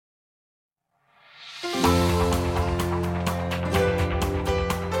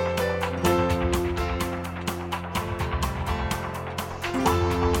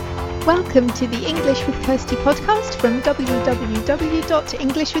Welcome to the English with Kirsty podcast from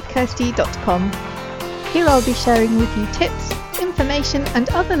www.englishwithkirsty.com. Here I'll be sharing with you tips, information and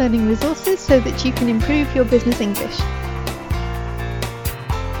other learning resources so that you can improve your business English.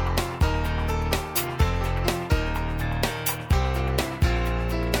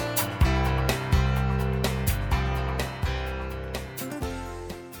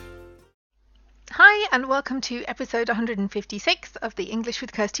 Hi and welcome to episode 156 of the English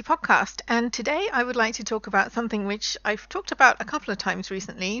with Kirsty podcast, and today I would like to talk about something which I've talked about a couple of times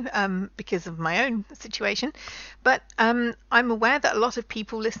recently because of my own situation, but I'm aware that a lot of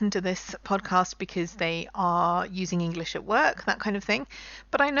people listen to this podcast because they are using English at work, that kind of thing,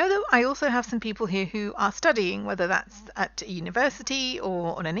 but I know that I also have some people here who are studying, whether that's at a university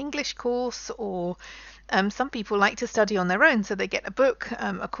or on an English course, or some people like to study on their own, so they get a book,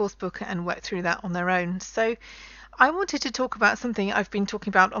 a course book, and work through that on their own. So I wanted to talk about something I've been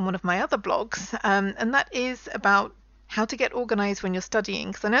talking about on one of my other blogs, and that is about how to get organized when you're studying.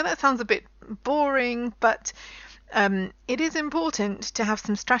 Because I know that sounds a bit boring, but it is important to have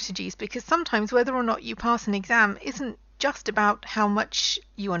some strategies, because sometimes whether or not you pass an exam isn't just about how much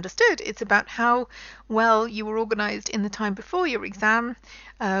you understood. It's about how well you were organized in the time before your exam.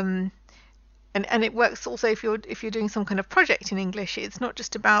 And it works also if you're doing some kind of project in English. It's not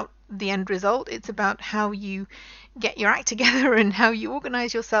just about the end result, it's about how you get your act together and how you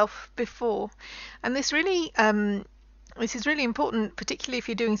organize yourself before. And this is really important, particularly if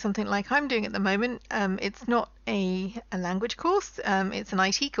you're doing something like I'm doing at the moment. It's not a language course, it's an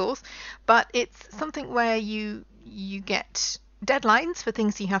IT course, but it's something where you get deadlines for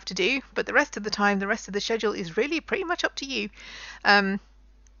things you have to do, but the rest of the time, the rest of the schedule is really pretty much up to you.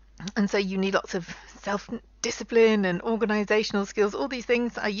 And so you need lots of self-discipline and organizational skills. All these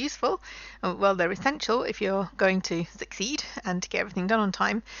things are useful. Well, they're essential if you're going to succeed and to get everything done on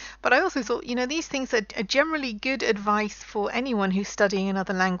time. But I also thought, these things are generally good advice for anyone who's studying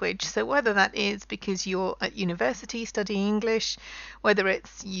another language. So whether that is because you're at university studying English, whether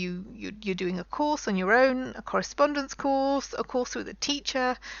it's you're doing a course on your own, a correspondence course, a course with a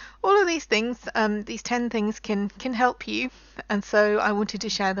teacher, all of these things, these 10 things can help you. And so I wanted to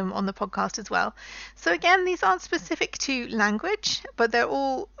share them on the podcast as well. So again, these aren't specific to language, but they're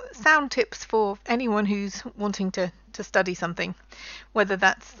all sound tips for anyone who's wanting to study something, whether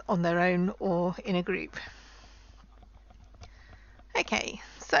that's on their own or in a group. Okay,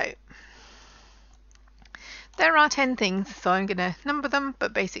 so there are 10 things, so I'm going to number them,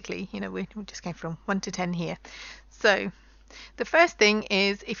 but basically, we just came from 1 to 10 here. So the first thing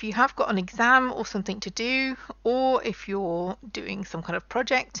is, if you have got an exam or something to do, or if you're doing some kind of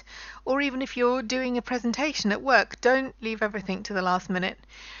project, or even if you're doing a presentation at work, don't leave everything to the last minute.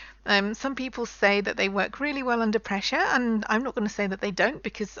 Some people say that they work really well under pressure, and I'm not going to say that they don't,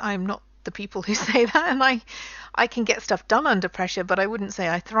 because I'm not the people who say that, and I can get stuff done under pressure, but I wouldn't say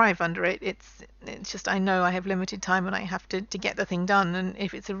I thrive under it. It's just I know I have limited time and I have to get the thing done, and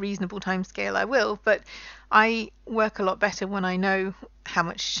if it's a reasonable time scale I will, but I work a lot better when I know how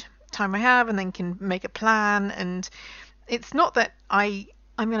much time I have and then can make a plan. And it's not that I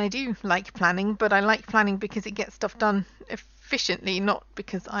do like planning, but I like planning because it gets stuff done efficiently, not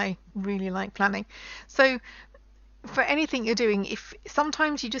because I really like planning. So for anything you're doing, if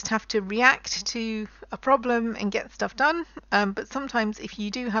sometimes you just have to react to a problem and get stuff done, but sometimes if you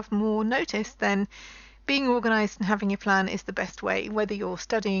do have more notice, then being organized and having a plan is the best way, whether you're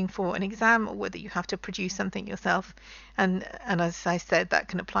studying for an exam or whether you have to produce something yourself. And as I said, that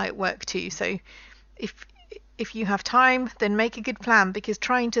can apply at work too. So if you have time, then make a good plan, because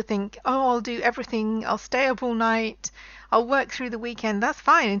trying to think, I'll do everything, I'll stay up all night, I'll work through the weekend, that's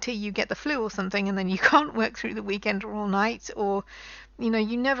fine until you get the flu or something, and then you can't work through the weekend or all night, or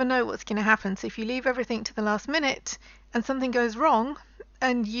you never know what's going to happen. So if you leave everything to the last minute and something goes wrong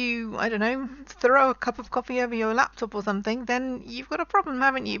and you, throw a cup of coffee over your laptop or something, then you've got a problem,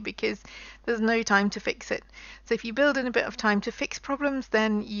 haven't you? Because there's no time to fix it. So if you build in a bit of time to fix problems,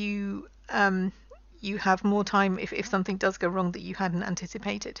 then you have more time if something does go wrong that you hadn't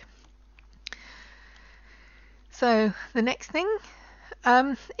anticipated. So the next thing,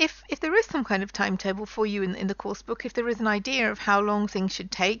 if there is some kind of timetable for you in the course book, if there is an idea of how long things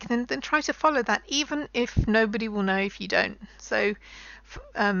should take, then try to follow that, even if nobody will know if you don't. So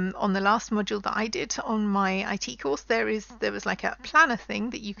on the last module that I did on my IT course, there was like a planner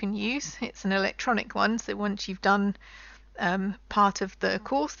thing that you can use. It's an electronic one, so once you've done part of the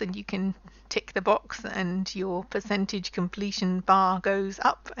course, then you can tick the box and your percentage completion bar goes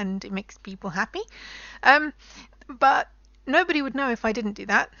up and it makes people happy. But nobody would know if I didn't do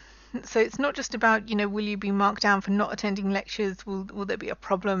that. So it's not just about, will you be marked down for not attending lectures? Will there be a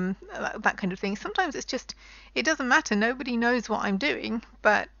problem? That kind of thing. Sometimes it's just, it doesn't matter. Nobody knows what I'm doing,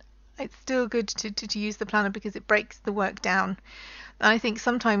 but it's still good to use the planner because it breaks the work down. And I think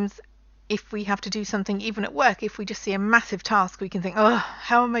sometimes if we have to do something, even at work, if we just see a massive task, we can think, oh,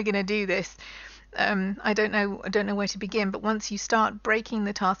 how am I going to do this? I don't know where to begin. But once you start breaking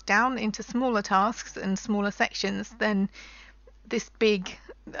the task down into smaller tasks and smaller sections, then this big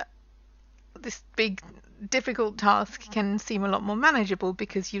difficult task can seem a lot more manageable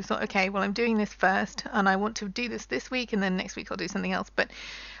because you thought, okay, well, I'm doing this first and I want to do this week, and then next week I'll do something else. But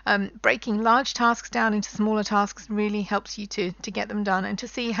breaking large tasks down into smaller tasks really helps you to get them done and to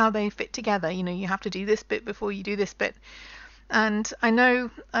see how they fit together. You have to do this bit before you do this bit. And I know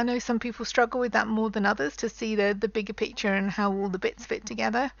some people struggle with that more than others, to see the bigger picture and how all the bits fit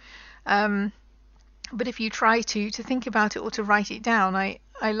together. But if you try to think about it or to write it down,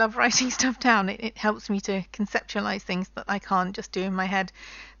 I love writing stuff down. It helps me to conceptualize things that I can't just do in my head.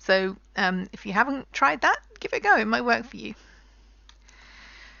 So if you haven't tried that, give it a go. It might work for you.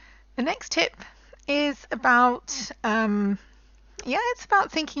 The next tip is about it's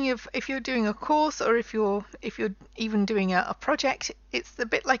about thinking of, if you're doing a course or if you're even doing a project, it's a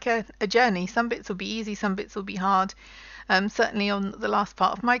bit like a journey. Some bits will be easy, some bits will be hard. Certainly on the last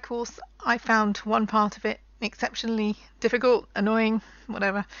part of my course, I found one part of it exceptionally difficult, annoying,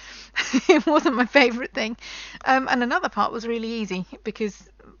 whatever. It wasn't my favourite thing. And another part was really easy,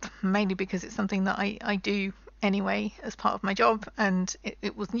 mainly because it's something that I do anyway as part of my job, and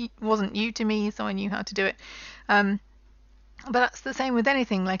it wasn't new to me, so I knew how to do it. But that's the same with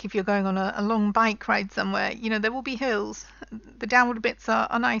anything. Like if you're going on a long bike ride somewhere, there will be hills. The downward bits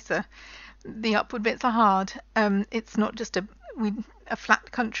are nicer. The upward bits are hard. It's not just a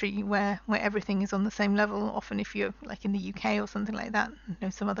flat country where everything is on the same level. Often if you're like in the UK or something like that, I know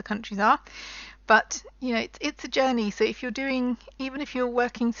some other countries are. But it's a journey. So even if you're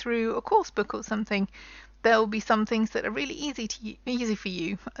working through a course book or something, there'll be some things that are really easy for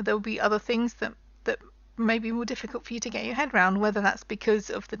you. There'll be other things that may be more difficult for you to get your head around, whether that's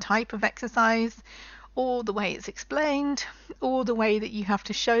because of the type of exercise or the way it's explained or the way that you have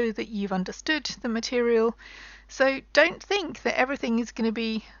to show that you've understood the material. So don't think that everything is going to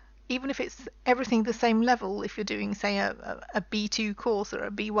be, even if it's everything the same level, if you're doing, say, a B2 course or a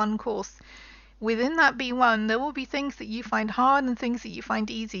B1 course, within that B1 there will be things that you find hard and things that you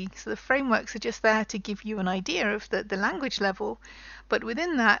find easy. So the frameworks are just there to give you an idea of the language level, but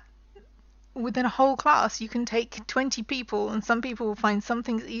within a whole class you can take 20 people, and some people will find some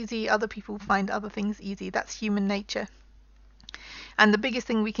things easy, other people will find other things easy. That's human nature. And the biggest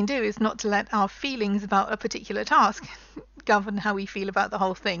thing we can do is not to let our feelings about a particular task govern how we feel about the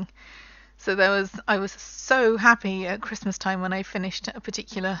whole thing. So I was so happy at Christmas time when I finished a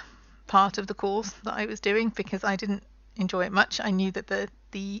particular part of the course that I was doing, because I didn't enjoy it much. I knew that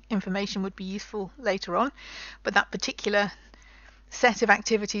the information would be useful later on, but that particular set of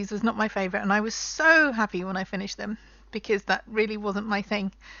activities was not my favourite, and I was so happy when I finished them, because that really wasn't my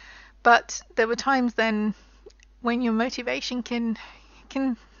thing. But there were times then when your motivation can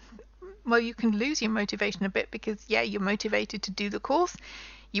you can lose your motivation a bit, because you're motivated to do the course,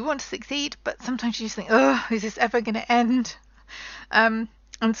 you want to succeed, but sometimes you just think, oh, is this ever going to end? And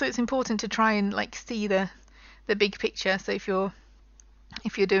so it's important to try and see the big picture. So if you're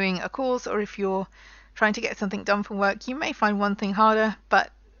doing a course or if you're trying to get something done for work, you may find one thing harder,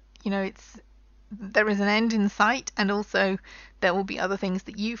 but there is an end in sight, and also there will be other things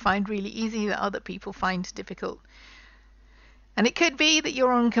that you find really easy that other people find difficult. And it could be that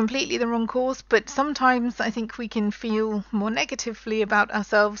you're on completely the wrong course, but sometimes I think we can feel more negatively about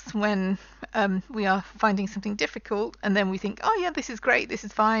ourselves when we are finding something difficult, and then we think, oh yeah, this is great, this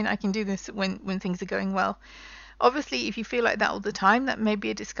is fine, I can do this when things are going well. Obviously, if you feel like that all the time, that may be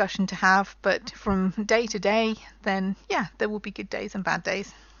a discussion to have, but from day to day, then there will be good days and bad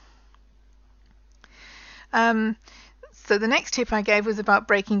days. So the next tip I gave was about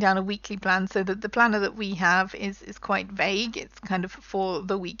breaking down a weekly plan, so that the planner that we have is quite vague. It's kind of for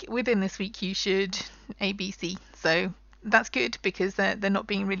the week. Within this week you should ABC. So that's good, because they're not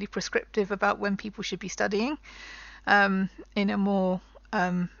being really prescriptive about when people should be studying. In a more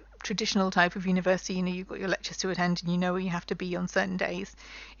traditional type of university, you've got your lectures to attend and you know where you have to be on certain days.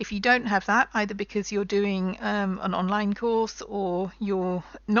 If you don't have that, either because you're doing an online course, or you're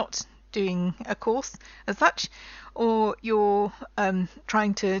not doing a course as such, or you're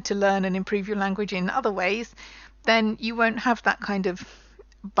trying to learn and improve your language in other ways, then you won't have that kind of,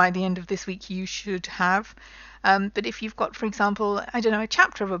 by the end of this week you should have. But if you've got, for example, a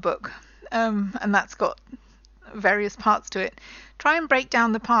chapter of a book, and that's got various parts to it. Try and break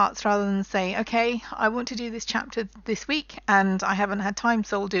down the parts rather than say, okay, I want to do this chapter this week and I haven't had time,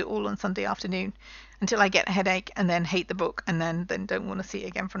 so I'll do it all on Sunday afternoon until I get a headache and then hate the book and then don't want to see it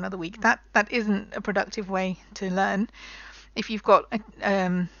again for another week. That isn't a productive way to learn. If you've got,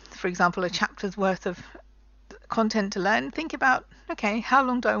 for example, a chapter's worth of content to learn, think about, okay, how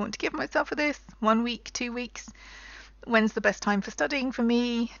long do I want to give myself for this? 1 week, 2 weeks? When's the best time for studying for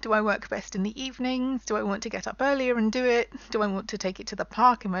me? Do I work best in the evenings? Do I want to get up earlier and do it? Do I want to take it to the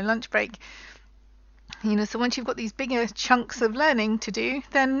park in my lunch break? So once you've got these bigger chunks of learning to do,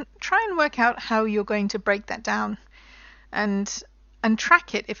 then try and work out how you're going to break that down and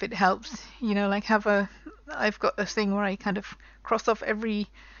track it if it helps. Like I've got a thing where I kind of cross off every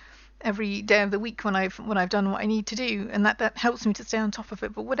day of the week when I've done what I need to do, and that helps me to stay on top of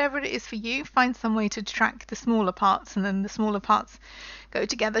it. But whatever it is for you, find some way to track the smaller parts, and then the smaller parts go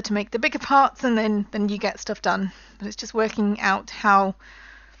together to make the bigger parts, and then you get stuff done. But it's just working out how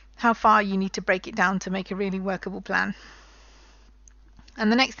far you need to break it down to make a really workable plan.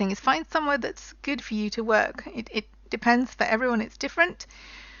 And the next thing is find somewhere that's good for you to work. It depends, for everyone it's different,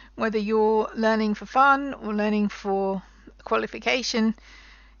 whether you're learning for fun or learning for qualification.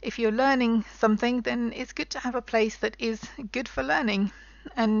 If you're learning something, then it's good to have a place that is good for learning,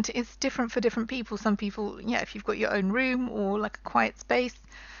 and it's different for different people. Some people, if you've got your own room or like a quiet space,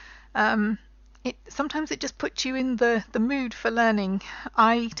 sometimes it just puts you in the mood for learning.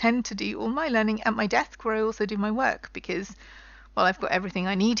 I tend to do all my learning at my desk, where I also do my work, because I've got everything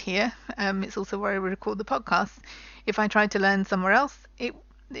I need here. It's also where I record the podcast. If I tried to learn somewhere else,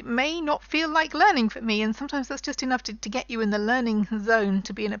 it may not feel like learning for me, and sometimes that's just enough to get you in the learning zone,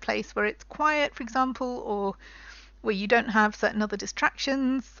 to be in a place where it's quiet, for example, or where you don't have certain other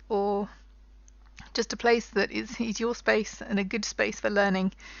distractions, or just a place that is your space and a good space for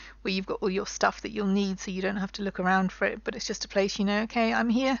learning, where you've got all your stuff that you'll need so you don't have to look around for it, but it's just a place okay, I'm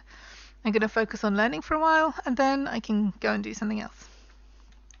here, I'm going to focus on learning for a while, and then I can go and do something else.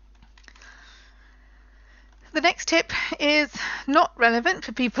 The next tip is not relevant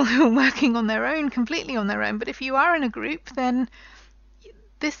for people who are working on their own, completely on their own, but if you are in a group, then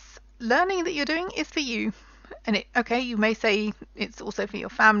this learning that you're doing is for you. And you may say it's also for your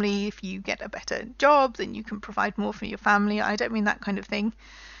family. If you get a better job, then you can provide more for your family. I don't mean that kind of thing.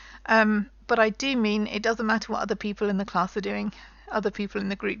 But I do mean it doesn't matter what other people in the class are doing, other people in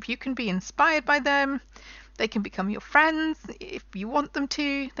the group. You can be inspired by them. They can become your friends if you want them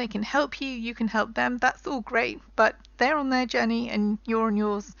to. They can help you. You can help them. That's all great. But they're on their journey and you're on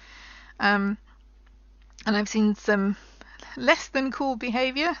yours. And I've seen some less than cool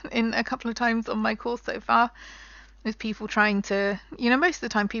behavior in a couple of times on my course so far, with people trying to, most of the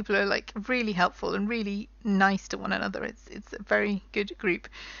time people are like really helpful and really nice to one another. It's a very good group.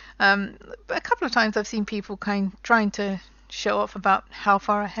 But a couple of times I've seen people trying to show off about how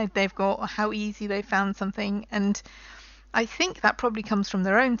far ahead they've got or how easy they found something, and I think that probably comes from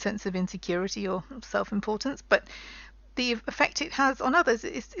their own sense of insecurity or self-importance, but the effect it has on others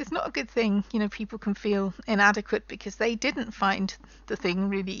is not a good thing. People can feel inadequate because they didn't find the thing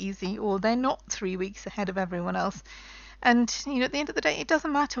really easy, or they're not 3 weeks ahead of everyone else. And at the end of the day, it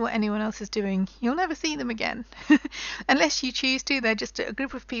doesn't matter what anyone else is doing. You'll never see them again unless you choose to. They're just a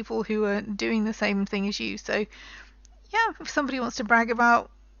group of people who are doing the same thing as you. So if somebody wants to brag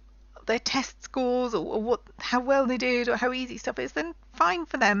about their test scores or how well they did or how easy stuff is, then fine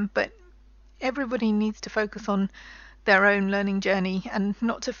for them. But everybody needs to focus on their own learning journey and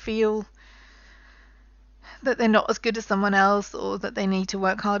not to feel that they're not as good as someone else, or that they need to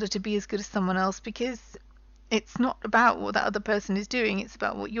work harder to be as good as someone else, because it's not about what that other person is doing. It's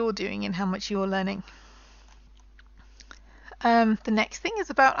about what you're doing and how much you're learning. The next thing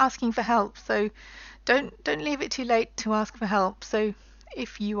is about asking for help. So don't leave it too late to ask for help. So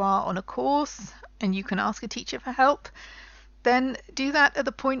if you are on a course and you can ask a teacher for help, then do that at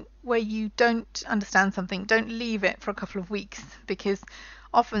the point where you don't understand something. Don't leave it for a couple of weeks, because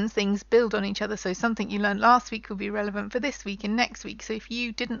often things build on each other. So something you learned last week will be relevant for this week and next week. So if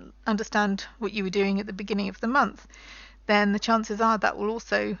you didn't understand what you were doing at the beginning of the month, then the chances are that will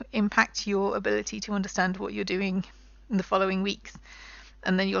also impact your ability to understand what you're doing in the following weeks.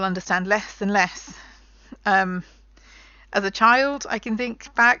 And then you'll understand less and less. As a child, I can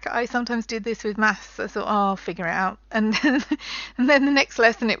think back, I sometimes did this with maths. I thought, I'll figure it out. And then the next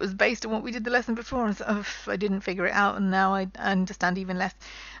lesson, it was based on what we did the lesson before. And so, I didn't figure it out, and now I understand even less.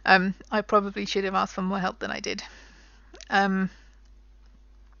 I probably should have asked for more help than I did. But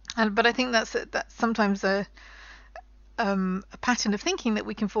I think that's sometimes a pattern of thinking that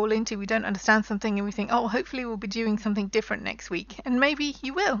we can fall into. We don't understand something and we think, hopefully we'll be doing something different next week. And maybe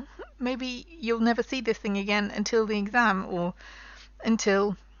you will. maybe you'll never see this thing again until the exam or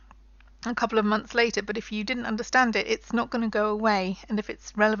until a couple of months later. But if you didn't understand it, it's not going to go away. And if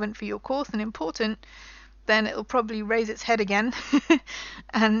it's relevant for your course and important, then it'll probably raise its head again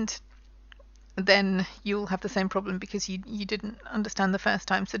and then you'll have the same problem because you didn't understand the first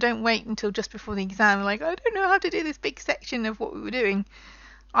time. So don't wait until just before the exam, like, I don't know how to do this big section of what we were doing.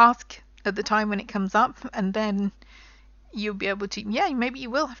 Ask at the time when it comes up, and then you'll be able to, maybe you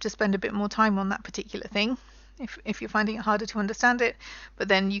will have to spend a bit more time on that particular thing if you're finding it harder to understand it, but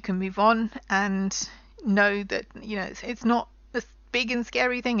then you can move on and know that it's not a big and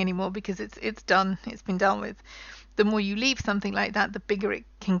scary thing anymore because it's done, it's been dealt with. The more you leave something like that, the bigger it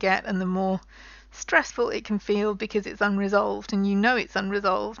can get and the more stressful it can feel because it's unresolved, and it's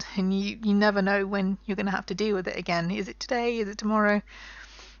unresolved, and you never know when you're going to have to deal with it again. Is it today? Is it tomorrow?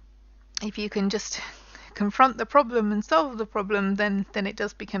 If you can just confront the problem and solve the problem, then it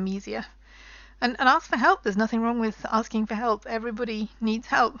does become easier. And ask for help. There's nothing wrong with asking for help. Everybody needs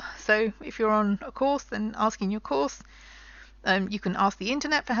help. So if you're on a course, then ask in your course. You can ask the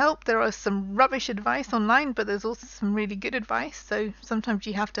internet for help. There are some rubbish advice online, but there's also some really good advice. So sometimes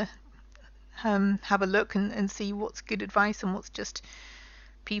you have to have a look and see what's good advice and what's just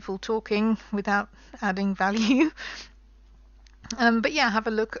people talking without adding value. But have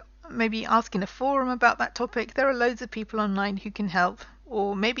a look. Maybe ask in a forum about that topic. There are loads of people online who can help,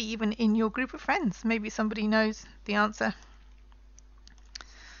 or maybe even in your group of friends. Maybe somebody knows the answer.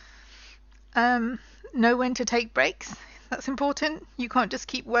 Know when to take breaks. That's important. You can't just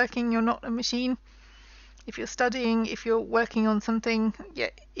keep working. You're not a machine. If you're studying, if you're working on something,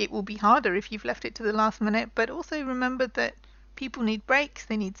 it will be harder if you've left it to the last minute. But also remember that people need breaks.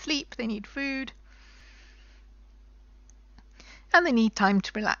 They need sleep. They need food. And they need time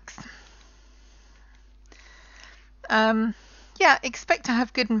to relax. Expect to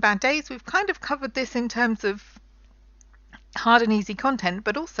have good and bad days. We've kind of covered this in terms of hard and easy content,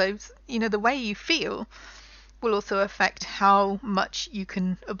 but also, the way you feel will also affect how much you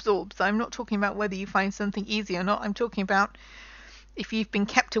can absorb. So I'm not talking about whether you find something easy or not. I'm talking about if you've been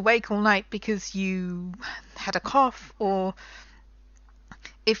kept awake all night because you had a cough, or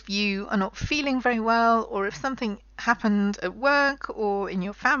if you are not feeling very well, or if something happened at work or in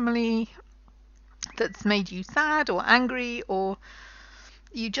your family that's made you sad or angry, or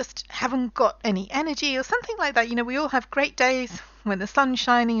you just haven't got any energy or something like that. We all have great days when the sun's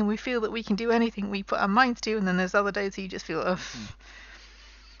shining and we feel that we can do anything we put our minds to, and then there's other days you just feel,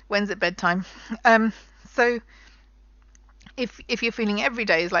 when's it bedtime? So if you're feeling every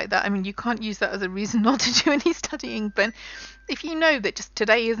day is like that, you can't use that as a reason not to do any studying. But if you know that just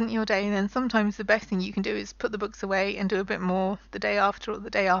today isn't your day, then sometimes the best thing you can do is put the books away and do a bit more the day after or the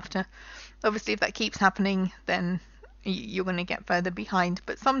day after. Obviously, if that keeps happening, then you're going to get further behind.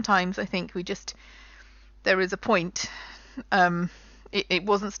 But sometimes I think there is a point. It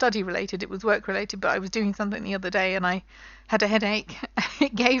wasn't study related, it was work related, but I was doing something the other day and I had a headache.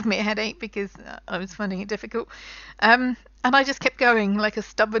 It gave me a headache because I was finding it difficult. And I just kept going like a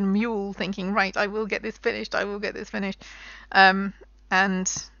stubborn mule, thinking, right, I will get this finished. And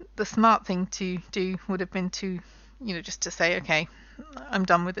the smart thing to do would have been to, just to say, okay, I'm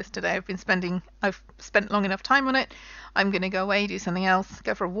done with this today. I've spent long enough time on it. I'm going to go away, do something else,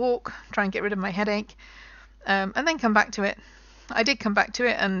 go for a walk, try and get rid of my headache, and then come back to it. I did come back to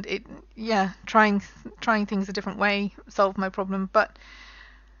it, and trying things a different way solved my problem. But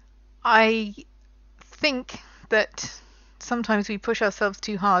I think that sometimes we push ourselves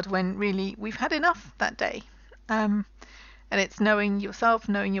too hard when really we've had enough that day. And it's knowing yourself,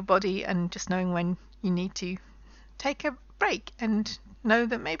 knowing your body, and just knowing when you need to take a break and know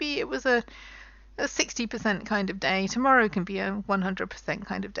that maybe it was a 60% kind of day. Tomorrow can be a 100%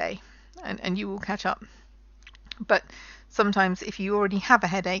 kind of day, and you will catch up. But sometimes if you already have a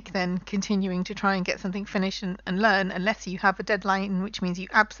headache, then continuing to try and get something finished and learn, unless you have a deadline, which means you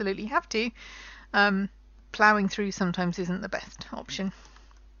absolutely have to, ploughing through sometimes isn't the best option.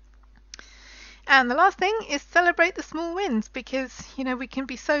 And the last thing is celebrate the small wins, because, we can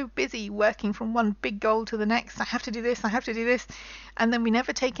be so busy working from one big goal to the next. I have to do this. And then we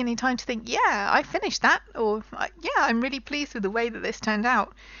never take any time to think, I finished that. Or, I'm really pleased with the way that this turned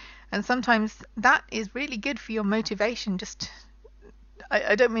out. And sometimes that is really good for your motivation.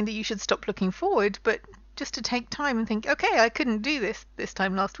 I don't mean that you should stop looking forward, but just to take time and think, okay, I couldn't do this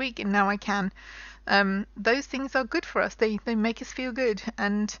time last week and now I can. Those things are good for us. They make us feel good.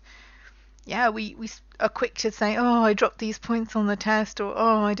 And we are quick to say, I dropped these points on the test, or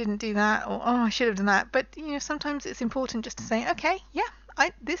I didn't do that, or I should have done that. But sometimes it's important just to say, okay,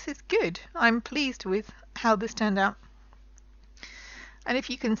 this is good. I'm pleased with how this turned out. And if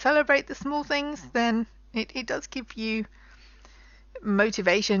you can celebrate the small things, then it does give you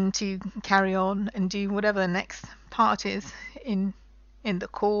motivation to carry on and do whatever the next part is in the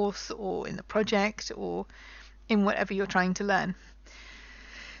course or in the project or in whatever you're trying to learn.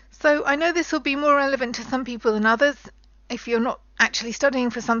 So I know this will be more relevant to some people than others. If you're not actually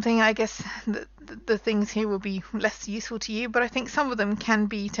studying for something, I guess the things here will be less useful to you, but I think some of them can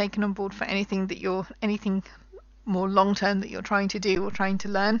be taken on board for anything more long term that you're trying to do or trying to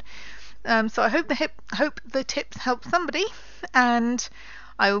learn. So I hope the tips help somebody, and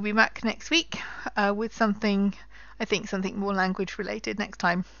I will be back next week with something more language related next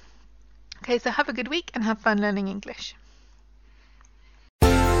time. Okay, so have a good week and have fun learning English.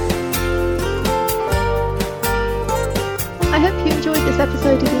 I hope you enjoyed this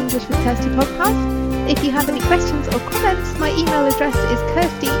episode of the English with Kirsty podcast. If you have any questions or comments, my email address is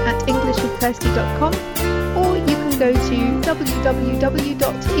kirsty@englishwithkirsty.com, or you can go to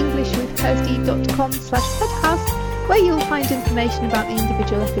www.englishwithkirsty.com/podcast, where you'll find information about the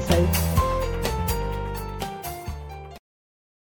individual episodes.